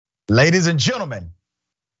Ladies and gentlemen,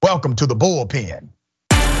 welcome to the Bullpen.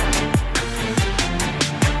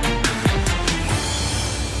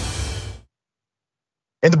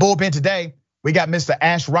 In the bullpen today, we got Mr.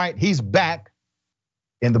 Ash Wright. He's back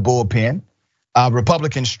in the bullpen.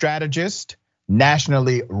 Republican strategist,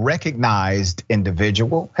 nationally recognized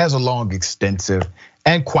individual, has a long, extensive,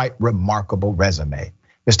 and quite remarkable resume.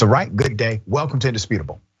 Mr. Wright, good day. Welcome to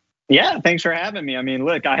Indisputable. Yeah, thanks for having me. I mean,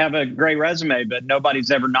 look, I have a great resume, but nobody's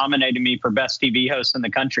ever nominated me for best TV host in the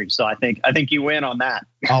country. So I think you win on that.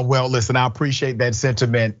 Oh, well, listen, I appreciate that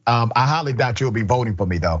sentiment. I highly doubt you'll be voting for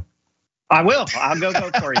me, though. I will. I'll go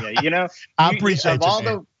vote for you. You know, I appreciate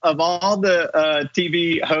of all the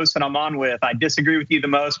TV hosts that I'm on with, I disagree with you the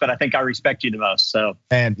most, but I think I respect you the most. So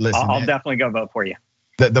and listen, I'll definitely go vote for you.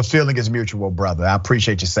 The feeling is mutual, brother. I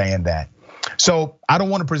appreciate you saying that. So I don't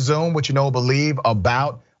want to presume what you know or believe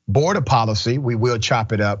about border policy. We will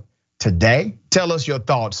chop it up today. Tell us your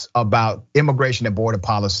thoughts about immigration and border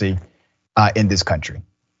policy in this country.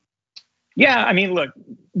 Yeah, I mean, look,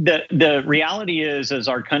 the reality is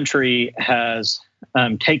our country has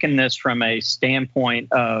taken this from a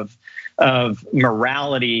standpoint of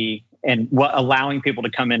morality and allowing people to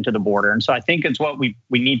come into the border. And so I think it's what we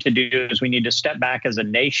need to do is we need to step back as a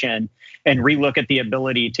nation and relook at the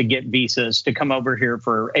ability to get visas, to come over here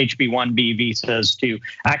for HB-1B visas, to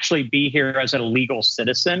actually be here as a legal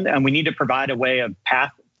citizen. And we need to provide a way of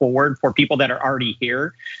path forward for people that are already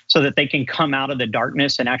here so that they can come out of the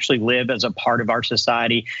darkness and actually live as a part of our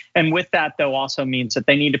society. And with that, though, also means that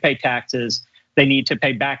they need to pay taxes. They need to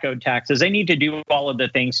pay back owed taxes. They need to do all of the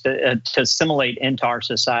things to assimilate into our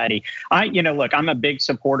society. Look, I'm a big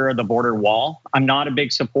supporter of the border wall. I'm not a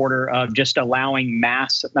big supporter of just allowing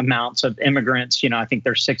mass amounts of immigrants. I think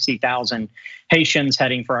there's 60,000 Haitians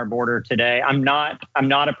heading for our border today. I'm not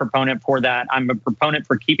a proponent for that. I'm a proponent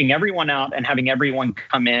for keeping everyone out and having everyone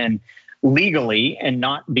come in legally and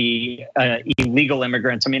not be illegal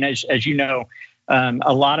immigrants. I mean, as you know,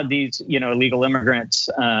 a lot of these, illegal immigrants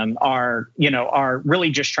are really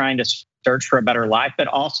just trying to search for a better life, but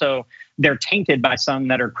also they're tainted by some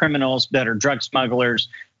that are criminals, that are drug smugglers,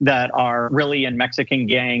 that are really in Mexican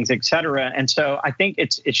gangs, et cetera. And so I think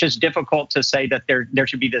it's just difficult to say that there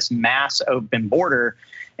should be this mass open border,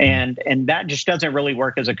 and that just doesn't really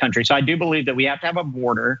work as a country. So I do believe that we have to have a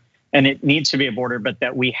border. And it needs to be a border, but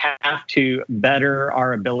that we have to better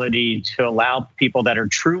our ability to allow people that are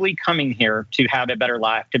truly coming here to have a better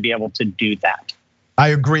life to be able to do that. I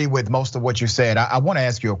agree with most of what you said. I want to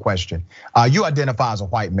ask you a question. You identify as a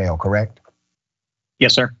white male, correct?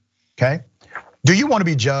 Yes, sir. Okay. Do you want to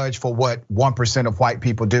be judged for what 1% of white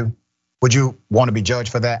people do? Would you want to be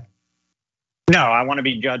judged for that? No, I want to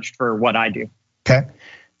be judged for what I do. Okay.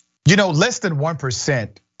 Less than 1%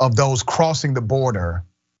 of those crossing the border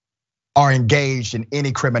are engaged in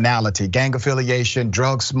any criminality, gang affiliation,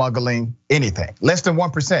 drug smuggling, anything. Less than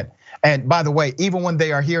 1%. And by the way, even when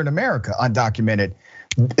they are here in America, undocumented,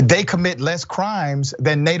 they commit less crimes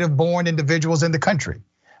than native-born individuals in the country.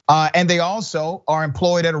 And they also are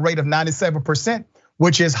employed at a rate of 97%,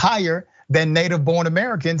 which is higher than native-born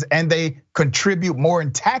Americans, and they contribute more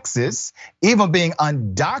in taxes, even being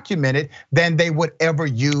undocumented, than they would ever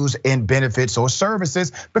use in benefits or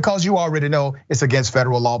services, because you already know it's against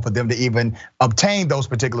federal law for them to even obtain those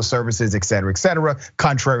particular services, et cetera,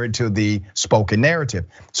 contrary to the spoken narrative.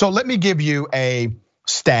 So let me give you a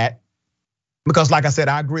stat, because like I said,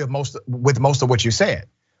 I agree with most of what you said.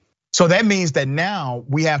 So that means that now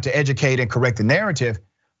we have to educate and correct the narrative,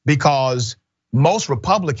 because most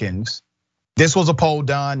Republicans, this was a poll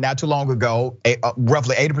done not too long ago,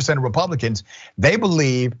 roughly 80% of Republicans, they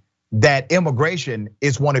believe that immigration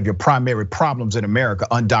is one of your primary problems in America,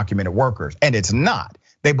 undocumented workers, and it's not.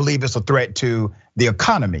 They believe it's a threat to the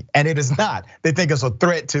economy, and it is not. They think it's a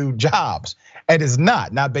threat to jobs, and it's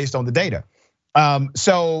not based on the data.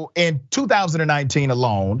 So in 2019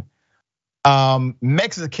 alone,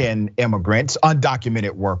 Mexican immigrants,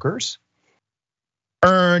 undocumented workers,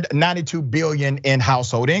 earned 92 billion in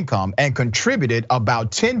household income and contributed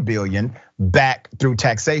about 10 billion back through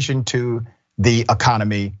taxation to the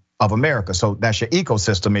economy of America. So that's your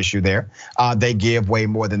ecosystem issue there. They give way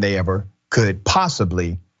more than they ever could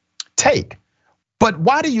possibly take. But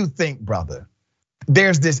why do you think, brother,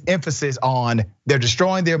 there's this emphasis on they're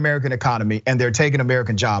destroying the American economy and they're taking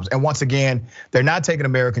American jobs? And once again, they're not taking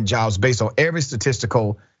American jobs based on every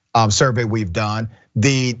statistical survey we've done.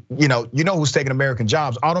 You know who's taking American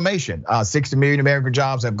jobs? Automation. 60 million American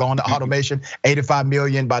jobs have gone to automation, 85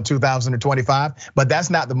 million by 2025. But that's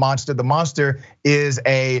not the monster. The monster is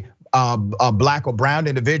a a black or brown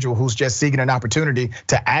individual who's just seeking an opportunity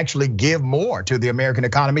to actually give more to the American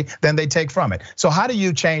economy than they take from it. So how do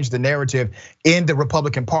you change the narrative in the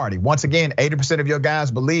Republican Party? Once again, 80% of your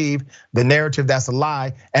guys believe the narrative that's a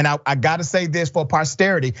lie. And I gotta say this for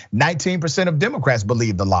posterity, 19% of Democrats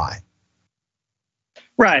believe the lie.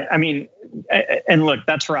 Right, I mean, and look,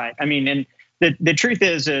 that's right. I mean, and the truth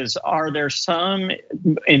is are there some,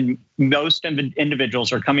 in most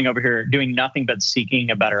individuals are coming over here doing nothing but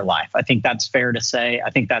seeking a better life? I think that's fair to say.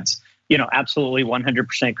 I think that's, absolutely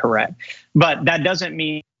 100% correct. But that doesn't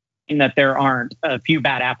mean that there aren't a few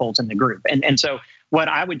bad apples in the group. And so what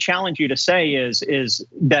I would challenge you to say is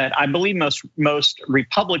that I believe most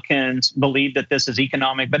Republicans believe that this is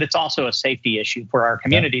economic, but it's also a safety issue for our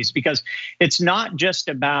communities, because it's not just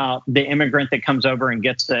about the immigrant that comes over and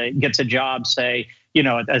gets a job, say, a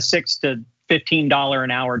 $6 to $15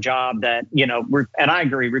 an hour job that, and I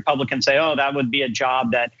agree, Republicans say, oh, that would be a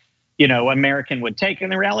job that, American would take.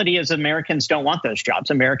 And the reality is Americans don't want those jobs.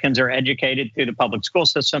 Americans are educated through the public school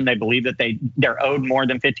system. They believe that they're owed more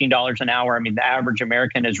than $15 an hour. I mean, the average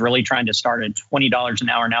American is really trying to start at $20 an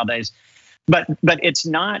hour nowadays. But it's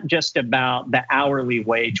not just about the hourly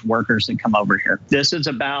wage workers that come over here. This is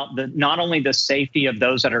about not only the safety of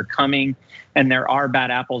those that are coming, and there are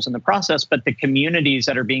bad apples in the process, but the communities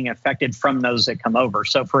that are being affected from those that come over.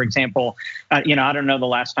 So, for example, I don't know the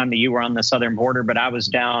last time that you were on the southern border, but I was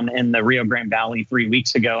down in the Rio Grande Valley 3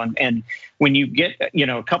 weeks ago, and when you get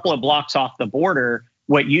a couple of blocks off the border,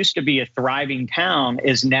 what used to be a thriving town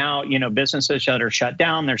is now, businesses that are shut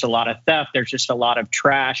down. There's a lot of theft. There's just a lot of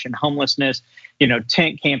trash and homelessness,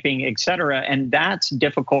 tent camping, et cetera. And that's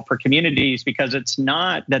difficult for communities, because it's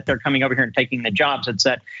not that they're coming over here and taking the jobs. It's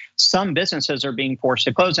that some businesses are being forced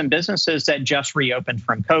to close, and businesses that just reopened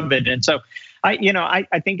from COVID. And so I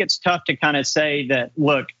think it's tough to kind of say that,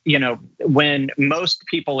 look, when most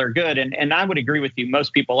people are good, and I would agree with you,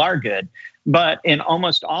 most people are good. But in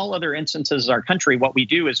almost all other instances of our country, what we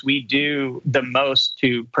do is we do the most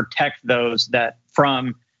to protect those that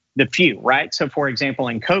from the few, right? So for example,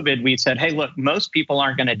 in COVID, we said, hey, look, most people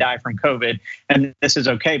aren't going to die from COVID, and this is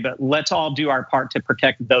okay, but let's all do our part to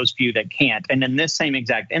protect those few that can't. And in this same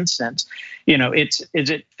exact instance, is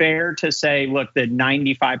it fair to say, look, the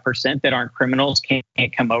 95% that aren't criminals can't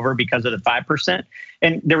come over because of the 5%?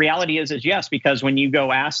 And the reality is yes, because when you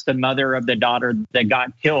go ask the mother of the daughter that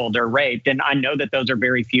got killed or raped, and I know that those are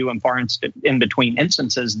very few and far in between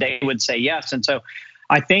instances, they would say yes. And so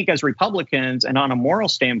I think as Republicans, and on a moral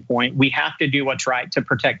standpoint, we have to do what's right to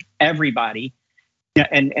protect everybody.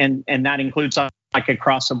 And that includes like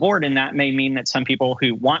across the board. And that may mean that some people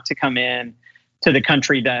who want to come in to the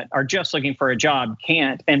country that are just looking for a job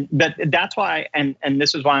can't. But that's why, and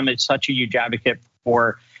this is why I'm such a huge advocate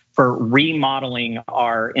for remodeling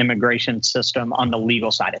our immigration system on the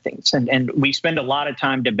legal side of things. And we spend a lot of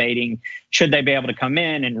time debating, should they be able to come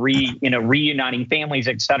in and reuniting families,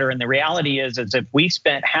 et cetera. And the reality is if we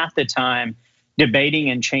spent half the time debating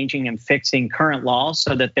and changing and fixing current laws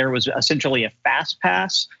so that there was essentially a fast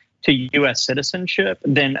pass to US citizenship,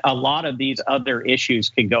 then a lot of these other issues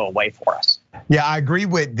could go away for us. Yeah, I agree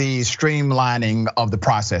with the streamlining of the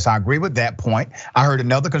process. I agree with that point. I heard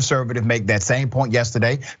another conservative make that same point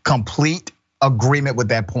yesterday. Complete agreement with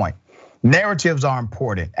that point. Narratives are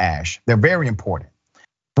important, Ash. They're very important.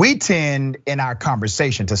 We tend in our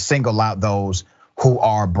conversation to single out those who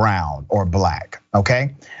are brown or black,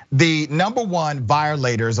 okay? The number one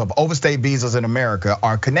violators of overstay visas in America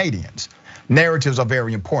are Canadians. Narratives are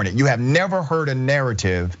very important. You have never heard a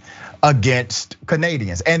narrative against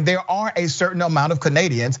Canadians. And there are a certain amount of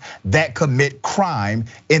Canadians that commit crime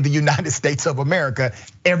in the United States of America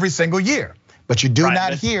every single year. But you do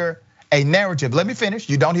not hear a narrative. Let me finish.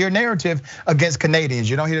 You don't hear a narrative against Canadians.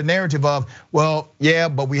 You don't hear the narrative of, well, yeah,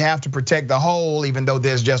 but we have to protect the whole, even though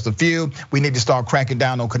there's just a few. We need to start cracking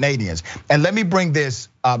down on Canadians. And let me bring this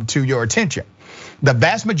to your attention. The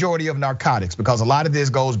vast majority of narcotics, because a lot of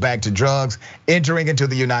this goes back to drugs entering into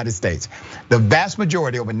the United States. The vast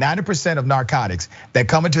majority, over 90% of narcotics that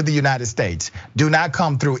come into the United States do not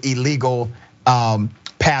come through illegal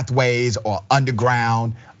pathways or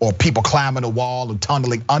underground or people climbing a wall or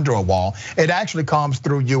tunneling under a wall. It actually comes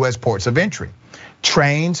through US ports of entry.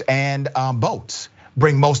 Trains and boats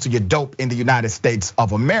bring most of your dope in the United States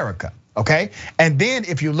of America, okay? And then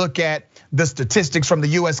if you look at the statistics from the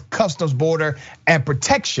US Customs Border and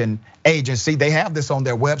Protection Agency, they have this on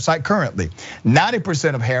their website currently.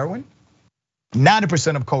 90% of heroin,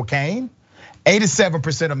 90% of cocaine,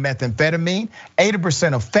 87% of methamphetamine,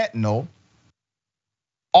 80% of fentanyl,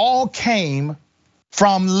 all came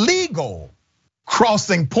from legal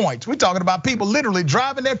crossing points. We're talking about people literally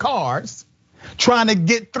driving their cars trying to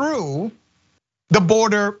get through the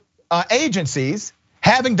border agencies,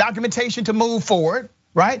 having documentation to move forward,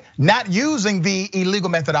 right? Not using the illegal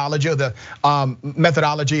methodology or the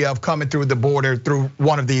methodology of coming through the border through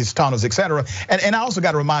one of these tunnels, et cetera. And I also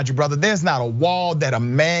got to remind you, brother, there's not a wall that a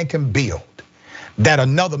man can build that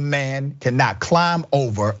another man cannot climb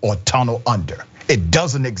over or tunnel under. It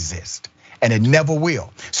doesn't exist. And it never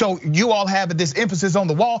will. So you all have this emphasis on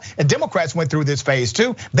the wall, and Democrats went through this phase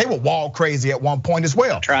too. They were wall crazy at one point as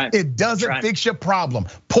well. That's right. It doesn't fix your problem.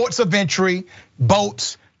 Ports of entry,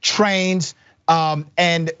 boats, trains,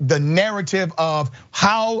 and the narrative of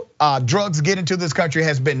how drugs get into this country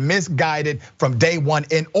has been misguided from day one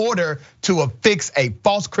in order to affix a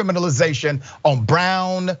false criminalization on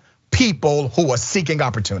brown people who are seeking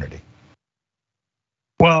opportunity.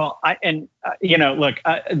 Well, look,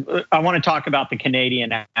 I want to talk about the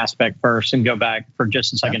Canadian aspect first and go back for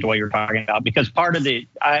just a second to what you're talking about, because part of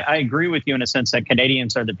I agree with you in a sense that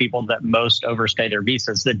Canadians are the people that most overstay their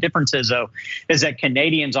visas. The difference is, though, is that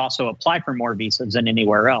Canadians also apply for more visas than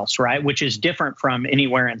anywhere else, right? Which is different from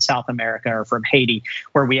anywhere in South America or from Haiti,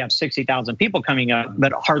 where we have 60,000 people coming up,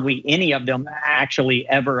 but hardly any of them actually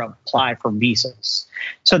ever apply for visas.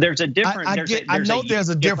 So there's a difference. I know there's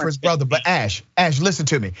a difference, brother, but Ash, listen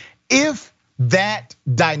to me. If that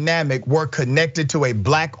dynamic were connected to a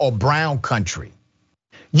black or brown country,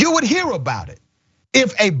 you would hear about it.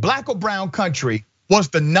 If a black or brown country was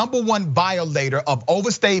the #1 violator of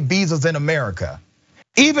overstayed visas in America,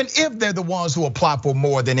 even if they're the ones who apply for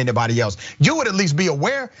more than anybody else, you would at least be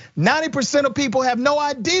aware 90% of people have no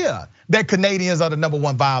idea that Canadians are the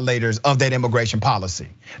 #1 violators of that immigration policy.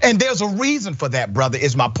 And there's a reason for that, brother,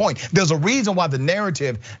 is my point. There's a reason why the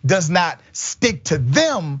narrative does not stick to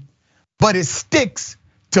them, but it sticks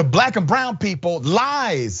to black and brown people.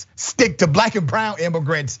 Lies stick to black and brown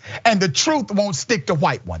immigrants, and the truth won't stick to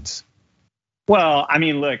white ones. Well, I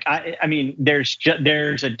mean, look, I mean, there's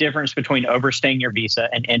a difference between overstaying your visa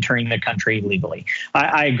and entering the country legally.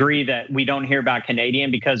 I agree that we don't hear about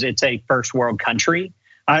Canadian because it's a first world country.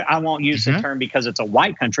 I won't use the term because it's a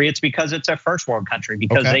white country. It's because it's a first world country,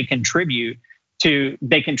 because they contribute to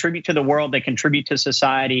the world, they contribute to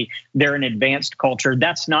society. They're an advanced culture.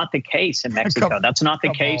 That's not the case in Mexico. That's not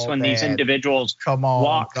the case when these individuals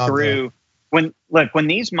walk through. When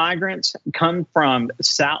these migrants come from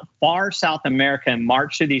far South America and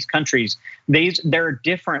march to these countries, they're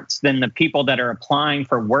different than the people that are applying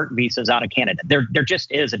for work visas out of Canada. There just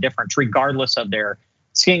is a difference, regardless of their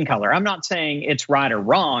skin color. I'm not saying it's right or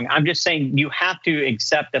wrong. I'm just saying you have to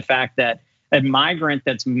accept the fact that a migrant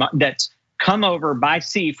that's come over by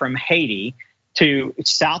sea from Haiti to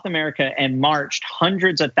South America and marched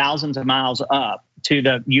hundreds of thousands of miles up to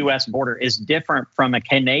the US border is different from a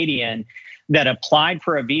Canadian that applied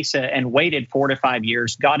for a visa and waited 4 to 5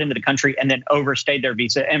 years, got into the country, and then overstayed their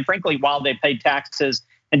visa. And frankly, while they paid taxes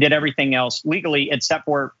and did everything else legally, except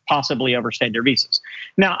for possibly overstayed their visas.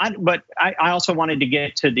 Now, I also wanted to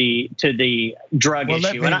get to the drug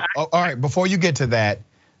issue. All right, before you get to that,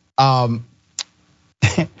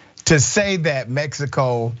 to say that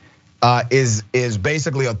Mexico is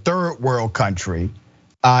basically a third world country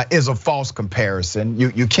is a false comparison.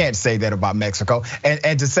 You can't say that about Mexico.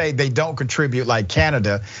 And to say they don't contribute like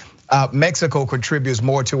Canada, Mexico contributes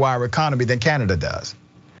more to our economy than Canada does.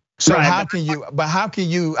 So how can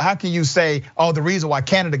you say, oh, the reason why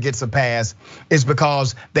Canada gets a pass is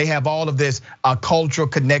because they have all of this cultural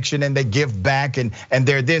connection and they give back and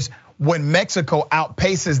they're this, when Mexico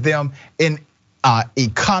outpaces them in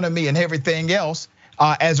economy and everything else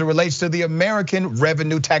as it relates to the American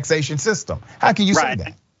revenue taxation system? How can you say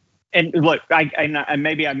that? And look,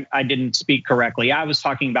 maybe I didn't speak correctly. I was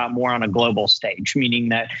talking about more on a global stage, meaning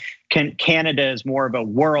that Canada is more of a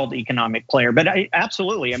world economic player. But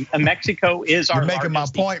absolutely, Mexico is our largest. You're making my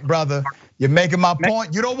point, brother. You're making my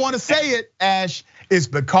point. You don't want to say it, Ash. It's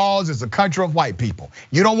because it's a country of white people.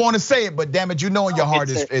 You don't want to say it, but damn it, you know in your heart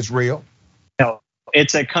it's real. No,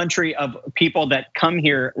 it's a country of people that come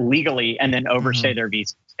here legally and then overstay their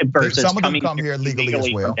visas versus some of them come here legally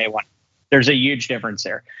as well. From day one. There's a huge difference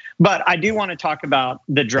there. But I do want to talk about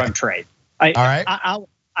the drug trade. All right.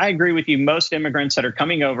 I agree with you. Most immigrants that are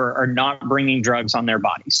coming over are not bringing drugs on their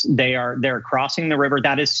bodies. They're crossing the river.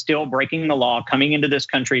 That is still breaking the law. Coming into this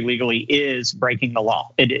country legally is breaking the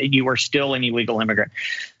law. You are still an illegal immigrant.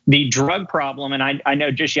 The drug problem, and I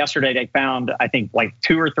know just yesterday they found, I think, like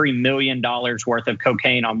 $2 or $3 million worth of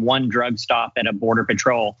cocaine on one drug stop at a border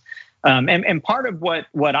patrol. And part of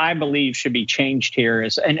what I believe should be changed here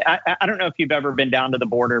is, and I don't know if you've ever been down to the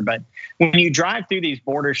border, but when you drive through these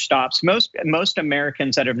border stops, most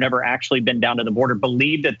Americans that have never actually been down to the border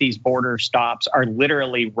believe that these border stops are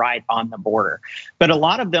literally right on the border. But a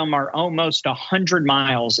lot of them are almost 100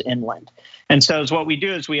 miles inland. And so what we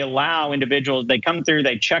do is we allow individuals, they come through,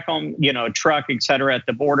 they check on, a truck, et cetera, at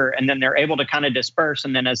the border, and then they're able to kind of disperse.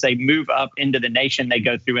 And then as they move up into the nation, they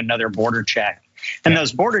go through another border check. And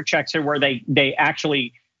those border checks are where they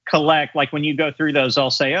actually collect, like when you go through those, they'll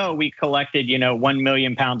say, oh, we collected, 1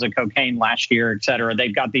 million pounds of cocaine last year, et cetera.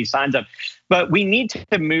 They've got these signs up. But we need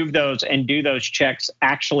to move those and do those checks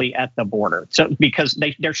actually at the border. So because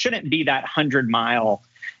there shouldn't be that 100-mile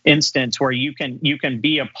instance where you can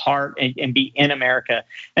be a part and be in America.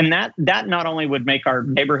 And that not only would make our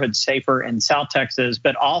neighborhoods safer in South Texas,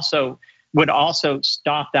 but would also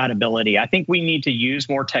stop that ability. I think we need to use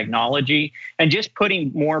more technology and just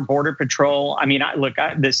putting more border patrol. I mean,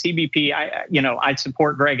 the CBP, I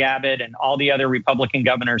support Greg Abbott and all the other Republican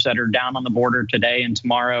governors that are down on the border today and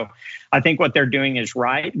tomorrow. I think what they're doing is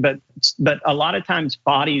right, but a lot of times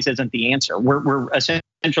bodies isn't the answer. We're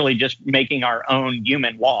essentially just making our own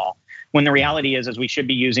human wall, when the reality is we should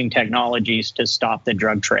be using technologies to stop the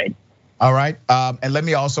drug trade. All right, and let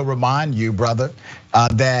me also remind you, brother,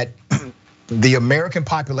 that the American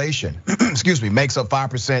population, makes up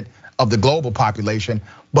 5% of the global population,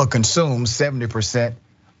 but consumes 70%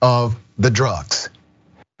 of the drugs.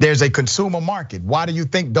 There's a consumer market. Why do you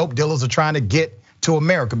think dope dealers are trying to get to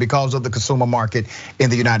America? Because of the consumer market in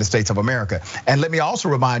the United States of America. And let me also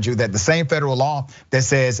remind you that the same federal law that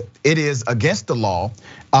says it is against the law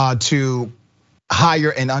to hire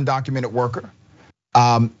an undocumented worker,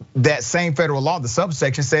 that same federal law, the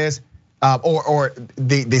subsection says, or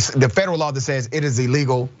the federal law that says it is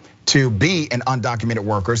illegal to be an undocumented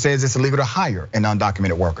worker says it's illegal to hire an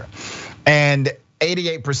undocumented worker. And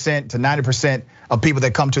 88% to 90% of people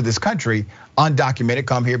that come to this country undocumented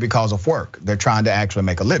come here because of work. They're trying to actually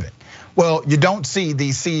make a living. Well, you don't see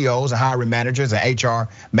these CEOs and hiring managers and HR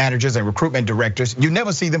managers and recruitment directors. You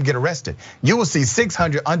never see them get arrested. You will see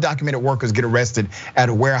 600 undocumented workers get arrested at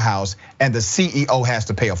a warehouse and the CEO has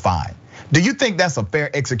to pay a fine. Do you think that's a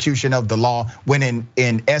fair execution of the law when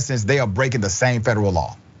in essence they are breaking the same federal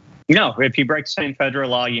law? No, if you break the same federal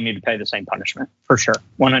law, you need to pay the same punishment, for sure,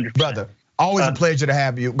 100%. Brother, always a pleasure to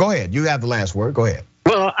have you. Go ahead, you have the last word, go ahead.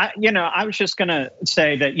 Well, I was just gonna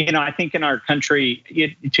say that, I think in our country,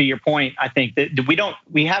 to your point, I think that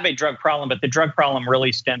we have a drug problem, but the drug problem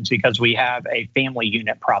really stems because we have a family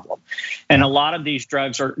unit problem. And a lot of these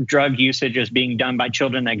drug usage is being done by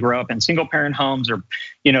children that grow up in single parent homes or,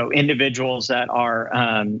 individuals that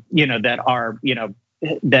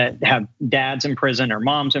have dads in prison or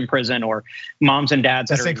moms in prison or moms and dads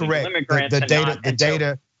that are incorrect.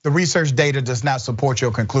 Immigrants. The research data does not support your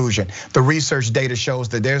conclusion. The research data shows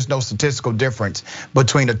that there's no statistical difference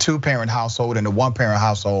between a 2-parent household and a 1-parent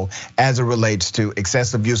household as it relates to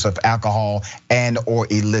excessive use of alcohol and or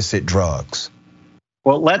illicit drugs.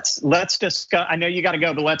 Well, let's discuss. I know you got to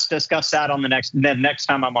go, but let's discuss that on the next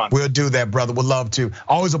time I'm on. We'll do that, brother. We'll love to.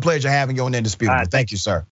 Always a pleasure having you on Indisputable. Thank you, sir.